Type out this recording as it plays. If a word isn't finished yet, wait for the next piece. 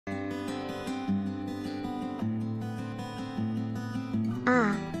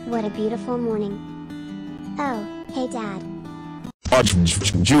Ah, what a beautiful morning. Oh, hey Dad.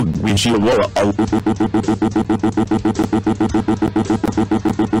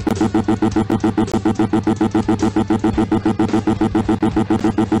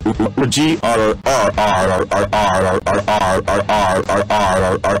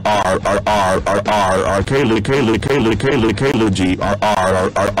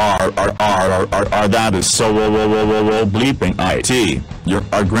 That is so bleeping it. You're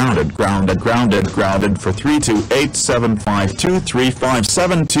grounded for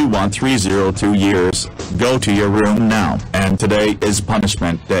 3287523572130 years. Go to your room now, and today is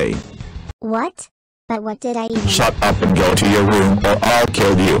punishment day. What? But what did I even— Shut up and go to your room or I'll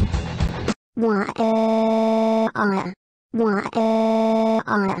kill you.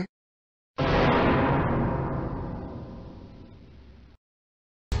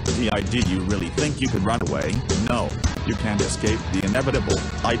 Did you really think you could run away? No, you can't escape the inevitable.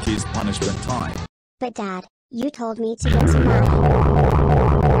 IT's punishment time. But Dad, you told me to get to my—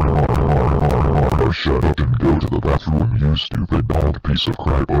 Shut up and go to the bathroom, you stupid bald piece of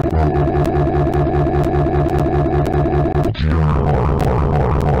crap.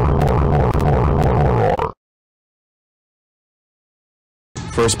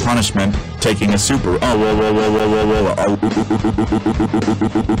 First punishment, taking a super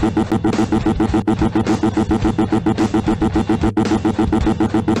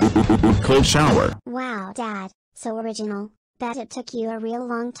cold shower. Wow, Dad, so original. Bet it took you a real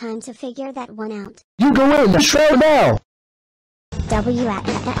long time to figure that one out. You go in the shower now!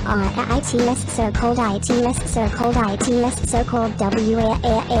 W-I-T-less so cold, I-T-less so cold, I-T-less so cold,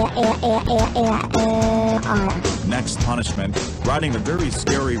 W-A-A-A-A-A-A-A-A-A-A-A. Next punishment, riding a very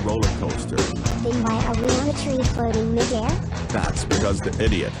scary roller coaster. Then why are we on a tree floating mid-air? That's because the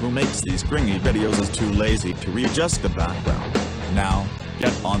idiot who makes these stringy videos is too lazy to readjust the background. Now,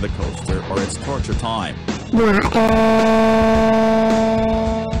 get on the coaster or it's torture time.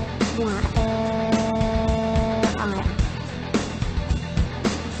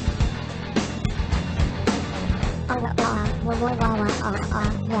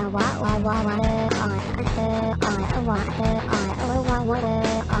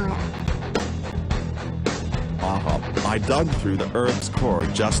 I dug through the Earth's core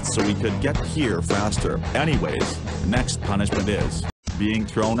just so we could get here faster. Anyways, next punishment is being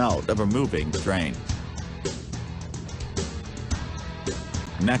thrown out of a moving train.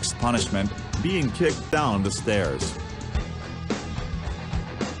 Next punishment, being kicked down the stairs.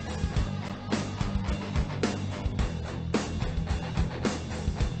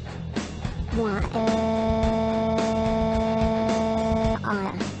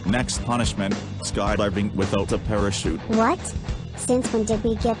 Next punishment, skydiving without a parachute. What? Since when did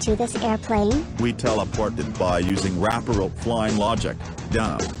we get to this airplane? We teleported by using wrapper flying logic.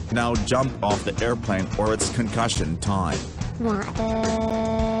 Dumb. Now jump off the airplane or it's concussion time. WHY,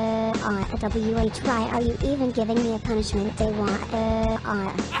 are you even giving me a punishment day?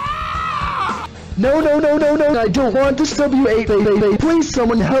 No, I don't want this W-A-A-A-A. Please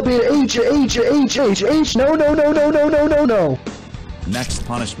someone help me. H. No. Next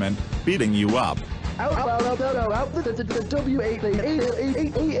punishment, beating you up. Out the W-A-A-A-A.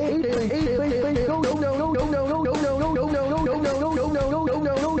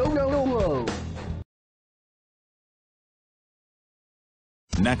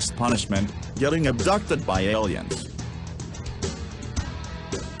 Next punishment, getting abducted by aliens.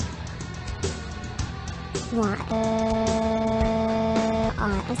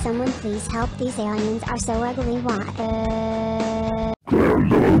 Someone please help, these aliens are so ugly.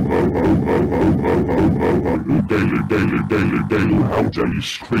 Daily, how dare you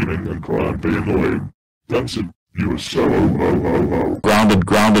screaming and crying, be annoying. Benson, you are so Grounded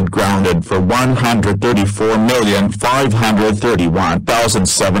for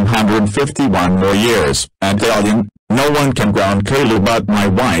 134,531,751 more years. And alien, no one can ground Caillou but my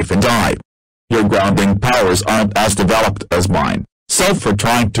wife and I. Your grounding powers aren't as developed as mine. So for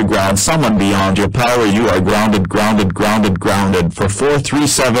trying to ground someone beyond your power, you are grounded for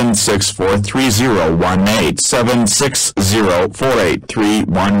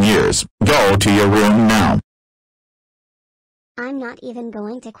 437643018760483 years. Go to your room now. I'm not even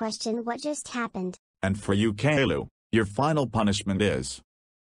going to question what just happened. And for you, Caillou, your final punishment is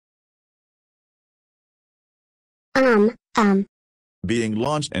being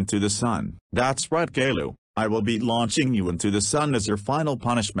launched into the sun. That's right, Caillou. I will be launching you into the sun as your final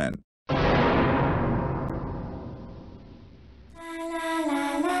punishment.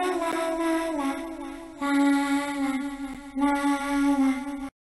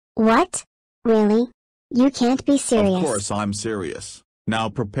 What? Really? You can't be serious. Of course I'm serious. Now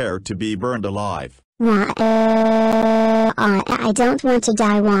prepare to be burned alive. I don't want to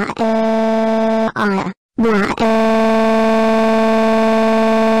die.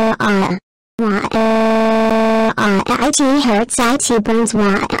 It hurts, it burns,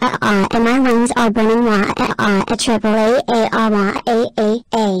 and my lungs are burning, triple A.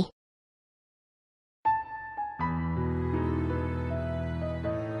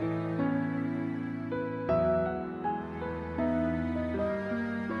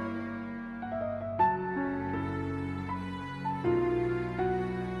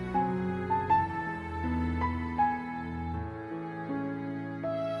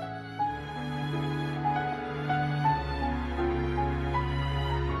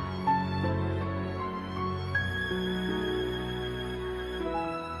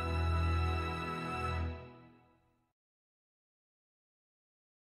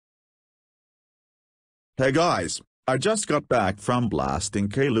 Hey guys, I just got back from blasting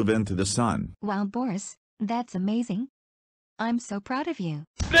Caillou into the sun. Wow, Boris, that's amazing. I'm so proud of you.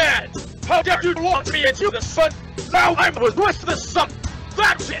 Dad! How dare you launch me into the sun? Now I'm with the sun!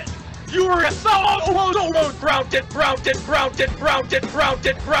 That's it! You were a grounded,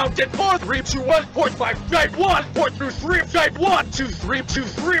 4 3 2 1 4 5 9 1 4 2 3 5 1 2 3 2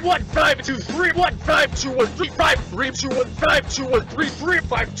 3 1 5 2 3 1 5 2 1 3 5 3 2 1 5 2 1 3 3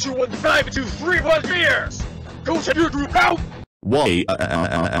 5 2 1 5 2 3 1 years! Go to your group now! Why?